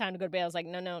 all right, it's time to go to bed. I was like,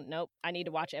 nope. I need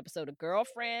to watch an episode of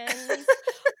Girlfriends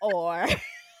or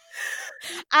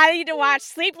I need to watch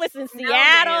Sleepless in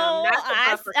Seattle.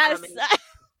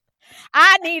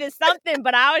 I needed something,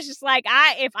 but I was just like,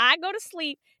 if I go to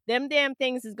sleep, them damn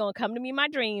things is going to come to me in my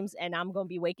dreams, and I'm going to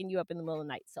be waking you up in the middle of the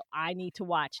night. So I need to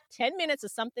watch 10 minutes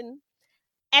of something.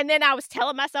 And then I was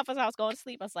telling myself as I was going to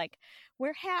sleep, I was like,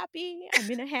 we're happy. I'm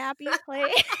in a happy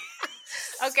place.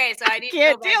 Okay, so I need to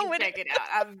go back and check it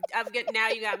out. I'm good. Now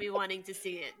you got me wanting to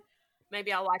see it.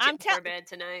 Maybe I'll watch it before bed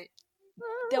tonight.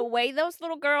 The way those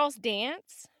little girls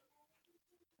dance,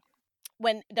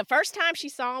 when the first time she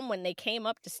saw them, when they came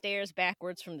up the stairs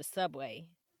backwards from the subway,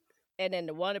 and then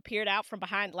the one appeared out from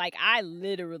behind, like, I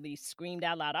literally screamed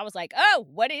out loud. I was like, oh,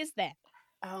 what is that?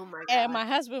 Oh my God. And my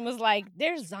husband was like,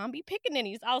 there's zombie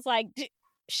pickaninnies. I was like,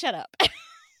 shut up. Do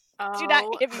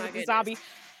not hit me with the zombie.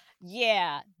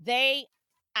 Yeah,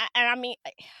 I mean,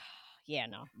 yeah,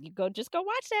 no, just go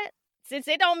watch that. Since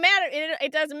it don't matter,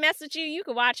 it doesn't mess with you. You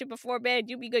can watch it before bed.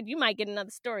 You'll be good. You might get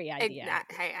another story idea.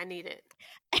 Hey, I need it.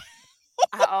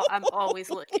 I'm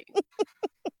always looking.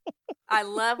 I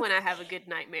love when I have a good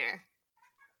nightmare.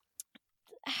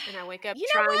 And I wake up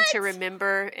trying to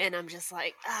remember, and I'm just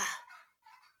like,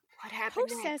 what happened?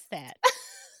 Who says that?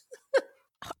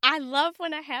 I love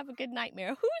when I have a good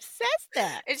nightmare. Who says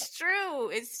that? It's true.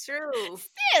 It's true.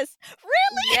 Sis,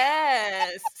 really?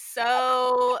 Yes.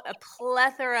 So a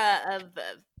plethora of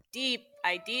deep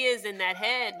ideas in that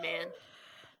head, man.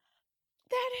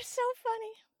 That is so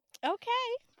funny.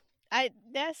 Okay.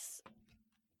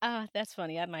 That's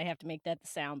funny. I might have to make that the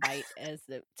sound bite as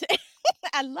the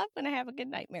I love when I have a good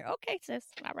nightmare. Okay, sis.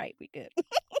 All right, we good.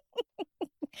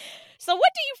 So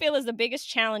what do you feel is the biggest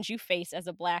challenge you face as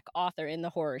a Black author in the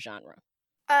horror genre?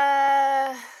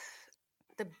 The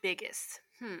biggest.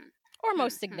 Or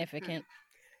most significant.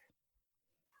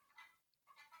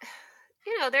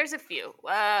 You know, there's a few.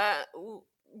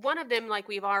 One of them, like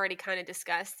we've already kind of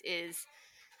discussed, is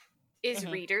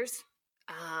readers.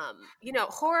 You know,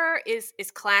 horror is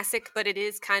classic, but it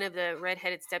is kind of the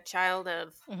redheaded stepchild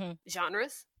of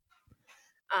genres.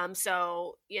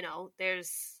 So, you know,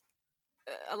 there's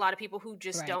a lot of people who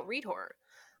just don't read horror.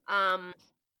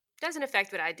 Doesn't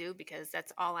affect what I do because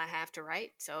that's all I have to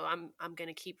write. So I'm going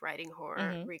to keep writing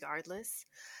horror regardless.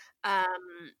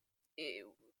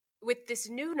 With this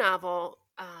new novel,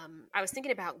 I was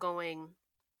thinking about going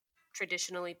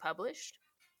traditionally published.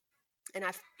 And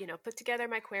I've, put together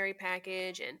my query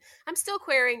package, and I'm still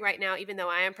querying right now, even though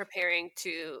I am preparing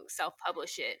to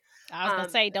self-publish it. I was going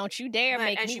to say, don't you dare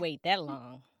make me wait that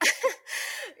long.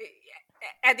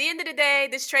 At the end of the day,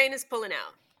 this train is pulling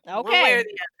out. Okay. One way or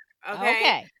the other.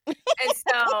 Okay. And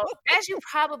so, as you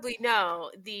probably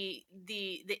know, the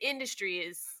industry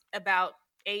is about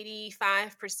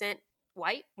 85%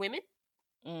 white women.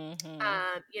 And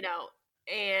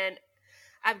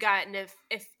I've gotten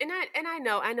I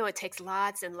know it takes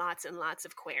lots and lots and lots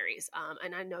of queries.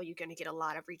 And I know you're going to get a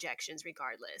lot of rejections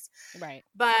regardless. Right.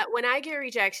 But when I get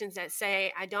rejections that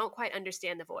say I don't quite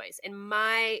understand the voice, and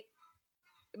my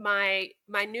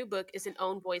new book is an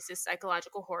Own Voices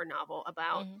psychological horror novel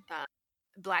about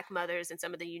Black mothers and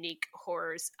some of the unique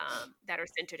horrors that are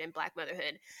centered in Black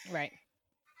motherhood. Right.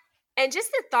 And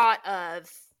just the thought of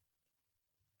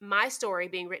my story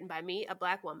being written by me, a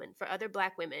Black woman, for other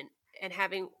Black women, and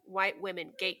having white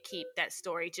women gatekeep that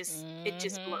story it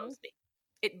just blows me.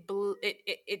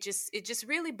 It just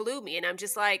really blew me. And I'm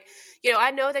just like,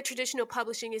 I know that traditional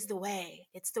publishing is the way.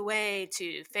 It's the way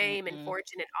to fame and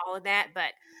fortune and all of that.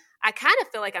 But I kind of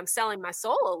feel like I'm selling my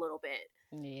soul a little bit.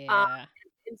 Yeah.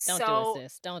 Don't do it,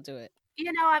 sis. Don't do it.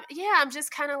 I'm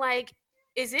just kind of like,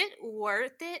 is it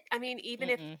worth it? I mean, even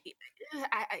if,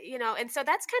 and so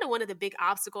that's kind of one of the big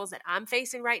obstacles that I'm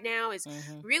facing right now is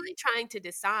really trying to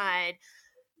decide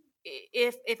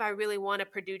if I really want to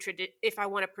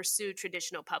pursue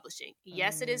traditional publishing.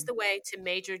 Yes, it is the way to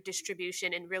major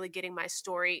distribution and really getting my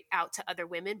story out to other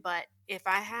women. But if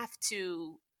I have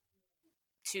to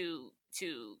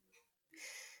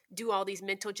do all these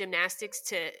mental gymnastics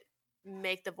to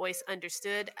make the voice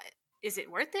understood, is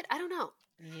it worth it? I don't know.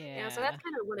 Yeah. So that's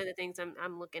kind of one of the things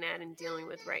I'm looking at and dealing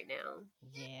with right now.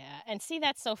 Yeah. And see,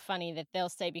 that's so funny that they'll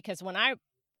say, because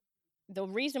the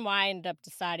reason why I ended up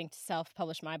deciding to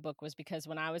self-publish my book was because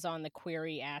when I was on the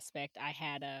query aspect, I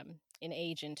had an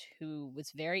agent who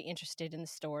was very interested in the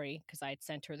story because I had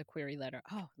sent her the query letter.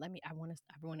 Oh, I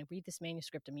want to read this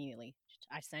manuscript immediately.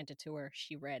 I sent it to her.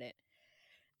 She read it.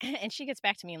 And she gets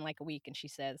back to me in like a week and she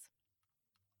says,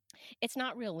 it's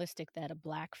not realistic that a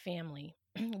Black family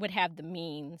would have the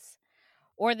means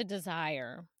or the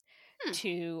desire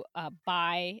to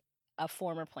buy a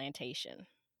former plantation.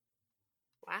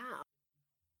 Wow.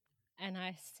 And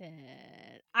I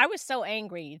said, I was so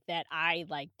angry that I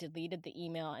deleted the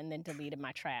email and then deleted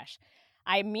my trash.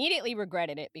 I immediately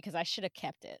regretted it because I should have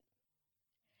kept it.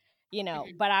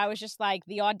 But I was just like,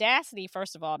 the audacity,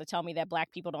 first of all, to tell me that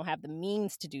Black people don't have the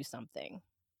means to do something.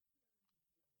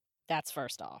 That's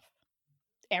first off.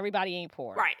 Everybody ain't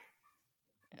poor. Right.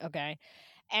 Okay.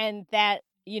 And that,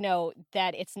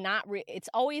 that it's not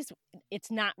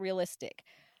realistic.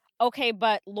 Okay,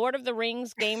 but Lord of the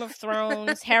Rings, Game of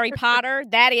Thrones, Harry Potter,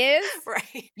 that is?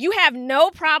 Right. You have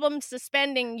no problem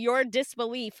suspending your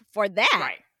disbelief for that.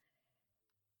 Right.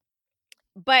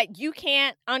 But you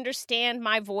can't understand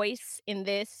my voice in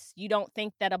this. You don't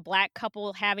think that a Black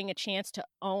couple having a chance to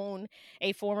own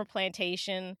a former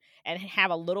plantation and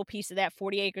have a little piece of that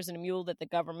 40 acres and a mule that the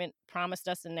government promised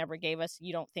us and never gave us,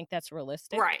 you don't think that's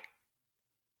realistic? Right.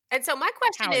 And so my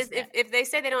question is if they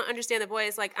say they don't understand the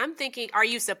voice, I'm thinking, are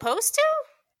you supposed to?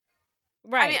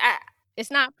 Right. I mean, it's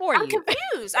not for I'm you. I'm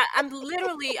confused.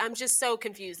 I'm just so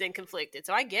confused and conflicted.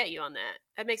 So I get you on that.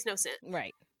 That makes no sense.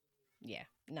 Right. Yeah.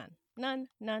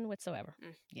 None whatsoever.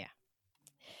 Yeah.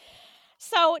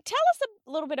 So tell us a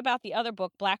little bit about the other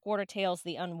book, Blackwater Tales,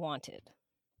 The Unwanted.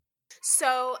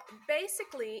 So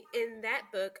basically, in that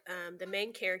book, the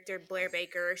main character, Blair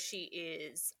Baker, she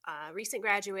is a recent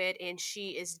graduate, and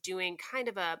she is doing kind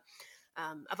of a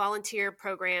volunteer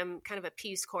program, kind of a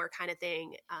Peace Corps kind of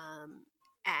thing,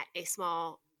 at a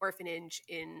small orphanage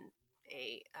in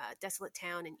a desolate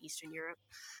town in Eastern Europe.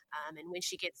 And when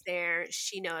she gets there,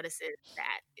 she notices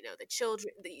that the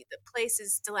children, the place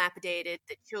is dilapidated.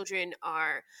 The children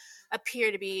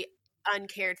appear to be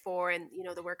uncared for, and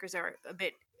the workers are a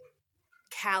bit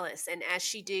callous. And as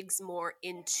she digs more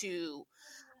into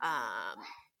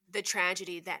the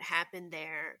tragedy that happened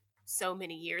there so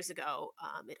many years ago,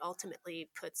 it ultimately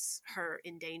puts her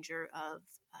in danger of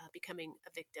becoming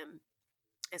a victim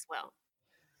as well.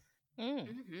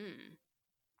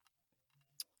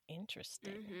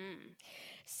 Interesting.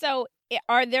 So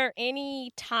are there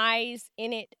any ties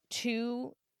in it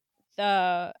to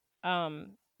the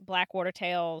Blackwater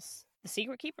Tales, The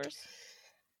Secret Keepers?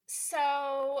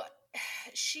 So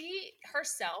she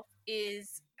herself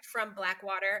is from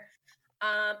Blackwater.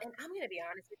 And I'm going to be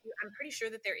honest with you, I'm pretty sure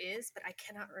that there is, but I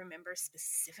cannot remember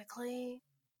specifically.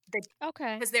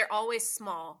 Okay. Because they're always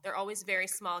small. They're always very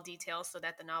small details so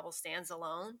that the novel stands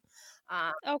alone.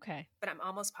 Okay. But I'm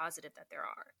almost positive that there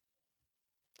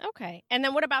are. Okay. And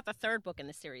then what about the third book in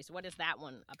the series? What is that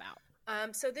one about?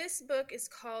 So this book is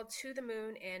called To the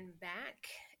Moon and Back.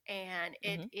 And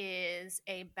it is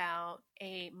about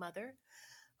a mother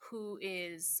who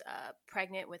is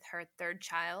pregnant with her third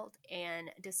child and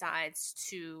decides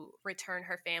to return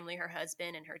her family, her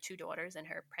husband and her two daughters and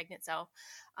her pregnant self,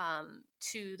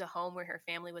 to the home where her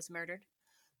family was murdered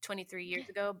 23 years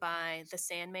ago by the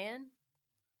Sandman.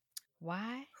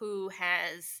 Why? Who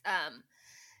has,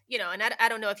 and I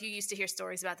don't know if you used to hear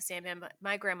stories about the Sandman, but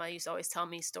my grandma used to always tell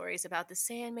me stories about the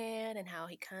Sandman and how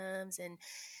he comes and,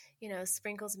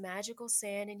 sprinkles magical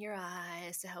sand in your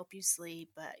eyes to help you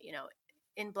sleep. But,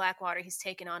 in Blackwater, he's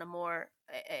taken on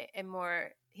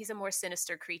he's a more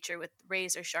sinister creature with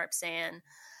razor sharp sand.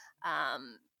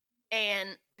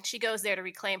 And she goes there to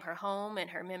reclaim her home and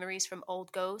her memories from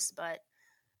old ghosts, but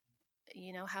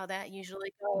you know how that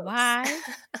usually goes.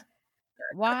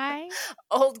 Why?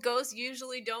 Old ghosts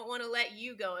usually don't want to let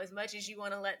you go as much as you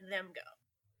want to let them go.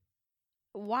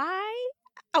 Why?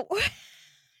 Oh,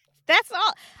 that's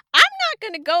all. I'm not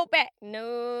going to go back.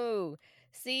 No.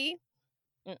 See?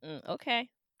 Okay.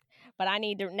 But I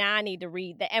need to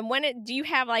read that. And do you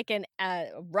have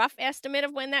a rough estimate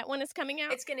of when that one is coming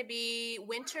out? It's going to be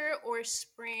winter or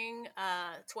spring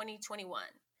 2021.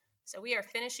 So we are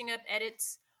finishing up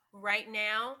edits right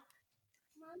now.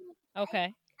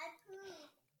 Okay.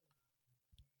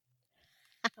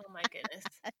 Oh my goodness.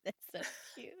 That's so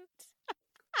cute.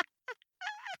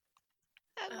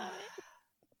 I love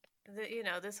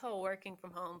it. This whole working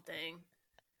from home thing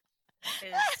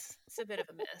it's a bit of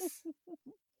a mess.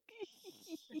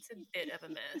 It's a bit of a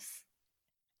mess.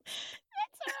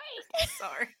 That's all right.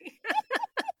 Sorry.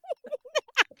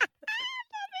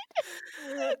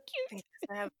 I love it. So cute.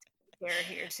 I have hair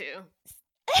here too.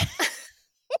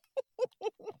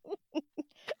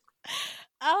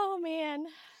 Oh man.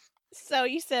 So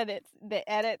you said it's the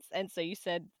edits, and so you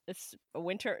said it's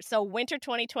winter. So winter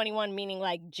 2021, meaning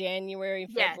January,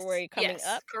 February coming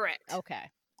up? Correct.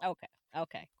 Okay,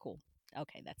 cool.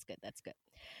 Okay, that's good.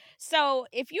 So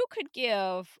if you could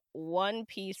give one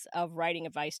piece of writing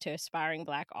advice to aspiring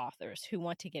Black authors who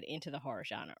want to get into the horror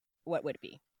genre, what would it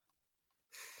be?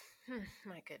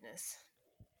 My goodness.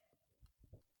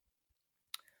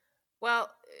 Well,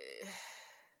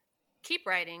 keep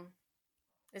writing.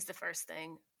 is the first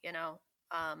thing, you know.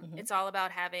 It's all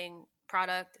about having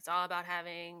product. It's all about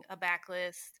having a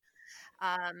backlist.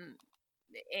 And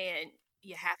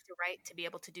you have to write to be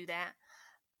able to do that.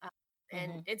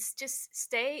 And it's just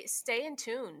stay in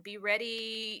tune. Be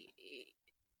ready.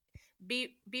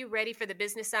 Be ready for the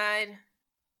business side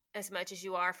as much as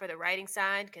you are for the writing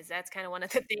side, because that's kind of one of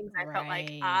the things I felt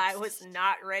like I was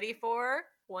not ready for.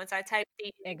 Once I typed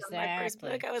on my first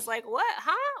book, I was like, "What?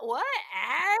 Huh? What?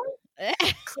 Ad?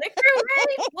 Click through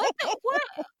rate?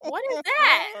 What is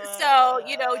that?" So,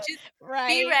 you know, just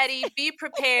be ready, be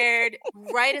prepared,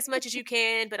 write as much as you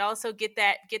can, but also get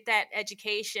that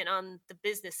education on the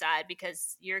business side,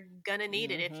 because you're gonna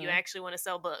need it if you actually want to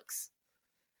sell books.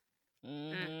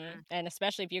 And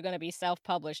especially if you're going to be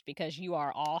self-published, because you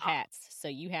are all hats, so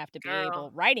you have to be able.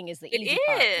 Writing is the easy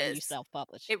part when you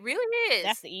self-publish. It really is.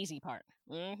 That's the easy part.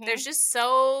 There's just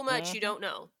so much you don't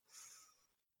know.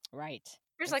 Right.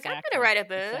 There's like, I'm going to write a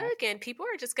book, and people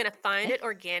are just going to find it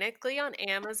organically on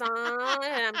Amazon,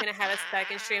 and I'm going to have a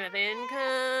second stream of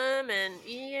income, and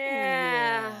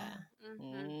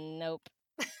Nope.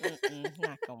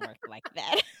 Not going to work like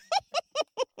that.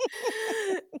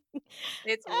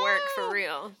 It's work for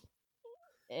real.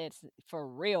 It's for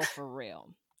real, for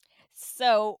real.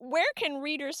 So where can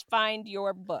readers find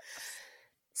your books?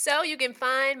 So you can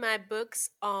find my books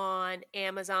on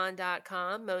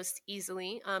Amazon.com most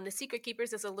easily. The Secret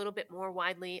Keepers is a little bit more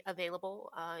widely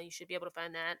available. You should be able to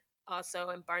find that also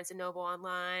in Barnes & Noble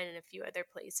online and a few other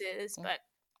places. But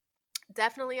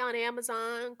definitely on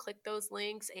Amazon, click those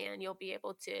links and you'll be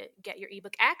able to get your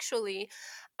ebook. Actually,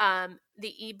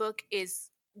 the ebook is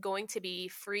going to be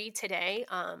free today,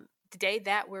 the day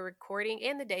that we're recording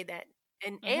and the day that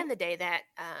and the day that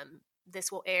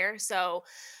this will air. So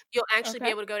you'll actually be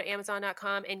able to go to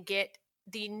Amazon.com and get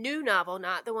the new novel,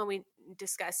 not the one we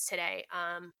discussed today.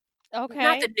 Not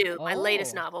the new, my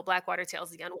latest novel, Blackwater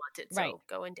Tales, The Unwanted. So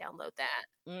go and download that.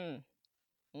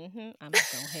 I'm going to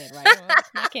go ahead right on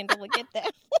my Kindle to get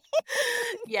that.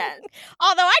 Yeah.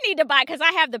 Although I need to buy, because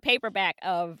I have the paperback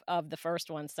of the first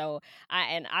one, so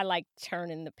I like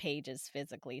turning the pages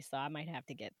physically, so I might have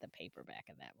to get the paperback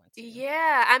of that one too.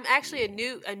 Yeah, I'm actually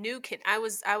a new kid. I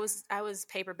was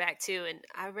paperback too, and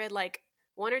I read like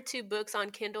 1 or 2 books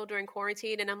on Kindle during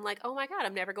quarantine, and I'm like, oh my God,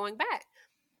 I'm never going back.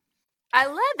 I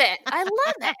love it.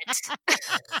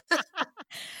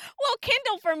 Well,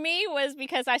 Kindle for me was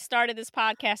because I started this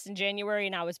podcast in January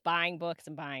and I was buying books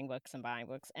and buying books and buying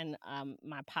books. And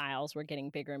my piles were getting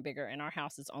bigger and bigger. And our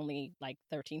house is only like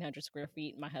 1,300 square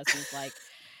feet. My husband's like,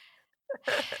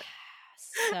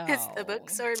 so. It's the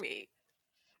books or me.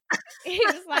 He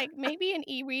was like, maybe an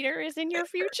e-reader is in your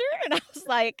future. And I was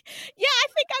like, yeah, I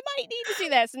think I might need to do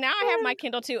that. So now I have my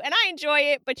Kindle too. And I enjoy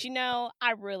it. But, I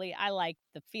like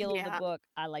the feel of the book.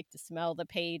 I like to smell the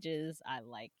pages. I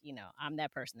like, I'm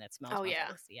that person that smells my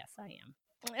books. Yes, I am.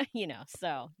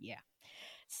 So, yeah.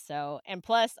 So, and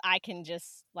plus I can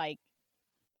just like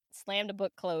slam the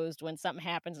book closed when something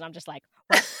happens. And I'm just like,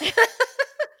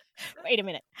 wait a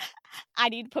minute. I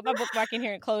need to put my bookmark in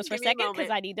here and close for a second because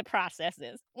I need to process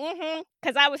this.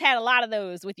 Because I had a lot of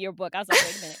those with your book. I was like,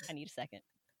 wait a minute, I need a second.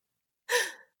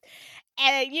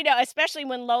 And, especially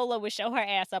when Lola would show her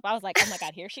ass up, I was like, oh my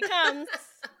God, here she comes.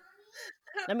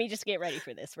 Let me just get ready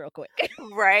for this real quick.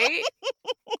 Right?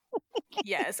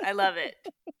 Yes, I love it.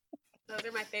 Those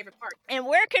are my favorite parts. And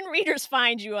where can readers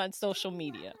find you on social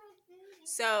media?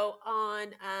 So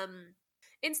on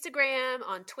Instagram,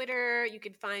 on Twitter, you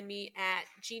can find me at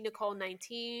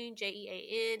GNicole19,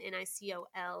 JeanNicole.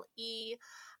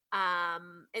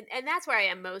 And that's where I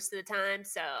am most of the time.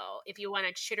 So if you want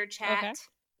to chitter chat,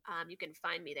 you can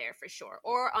find me there for sure.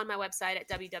 Or on my website at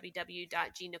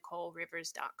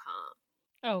www.gnicolerivers.com.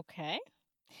 Okay.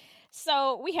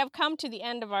 So we have come to the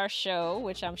end of our show,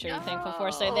 which I'm sure you're thankful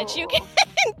for, so that you can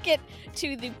get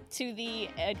to the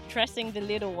addressing the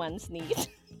little one's needs.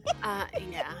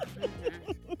 Yeah.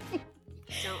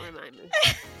 Don't remind me.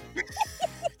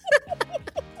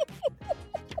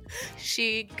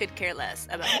 She could care less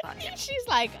about the podcast. She's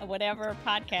like, whatever,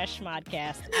 podcast,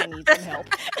 schmodcast, I need some help.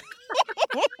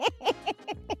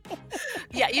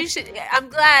 Yeah, you should. I'm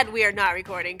glad we are not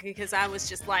recording because I was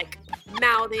just like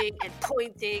mouthing and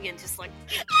pointing and just like.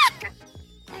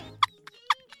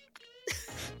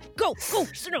 Go,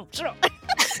 sit down.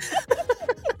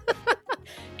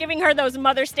 Giving her those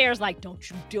mother stares like, don't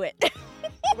you do it.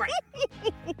 Right.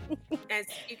 As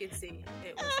you can see,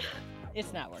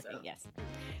 it's not working, yes.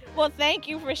 Well, thank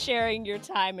you for sharing your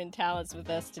time and talents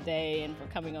with us today and for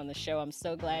coming on the show. I'm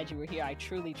so glad you were here. I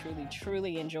truly, truly,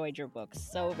 truly enjoyed your book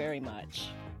so very much.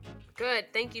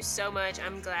 Good. Thank you so much.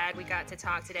 I'm glad we got to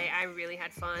talk today. I really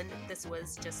had fun. This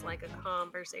was just like a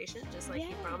conversation, just like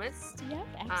you promised. Yep,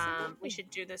 absolutely. We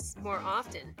should do this more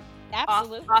often.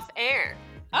 Absolutely. Off air.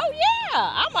 Oh, yeah.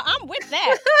 I'm with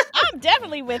that. I'm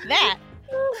definitely with that.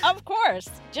 Of course.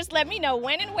 Just let me know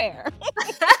when and where.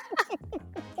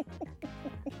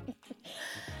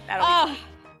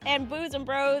 And Booze and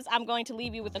Bros, I'm going to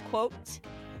leave you with a quote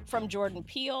from Jordan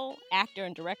Peele, actor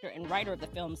and director and writer of the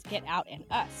films Get Out and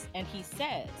Us. And he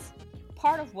says,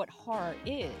 part of what horror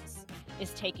is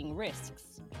taking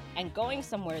risks and going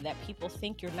somewhere that people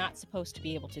think you're not supposed to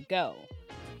be able to go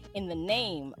in the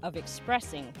name of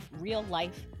expressing real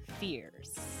life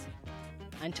fears.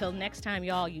 Until next time,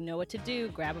 y'all, you know what to do.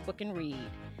 Grab a book and read.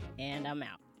 And I'm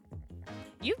out.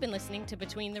 You've been listening to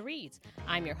Between the Reads.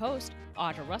 I'm your host,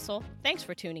 Audra Russell. Thanks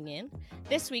for tuning in.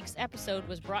 This week's episode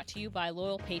was brought to you by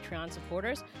loyal Patreon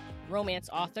supporters, romance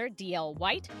author D.L.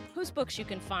 White, whose books you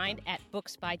can find at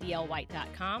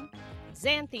booksbydlwhite.com,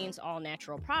 Xanthene's All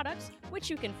Natural Products,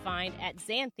 which you can find at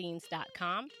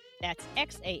xanthenes.com, that's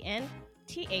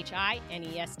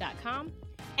XANTHINES.com,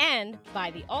 and by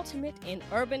the ultimate in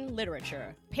urban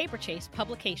literature, Paperchase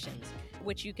Publications,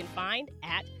 which you can find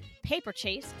at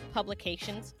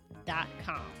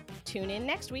paperchasepublications.com. Tune in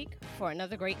next week for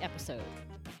another great episode.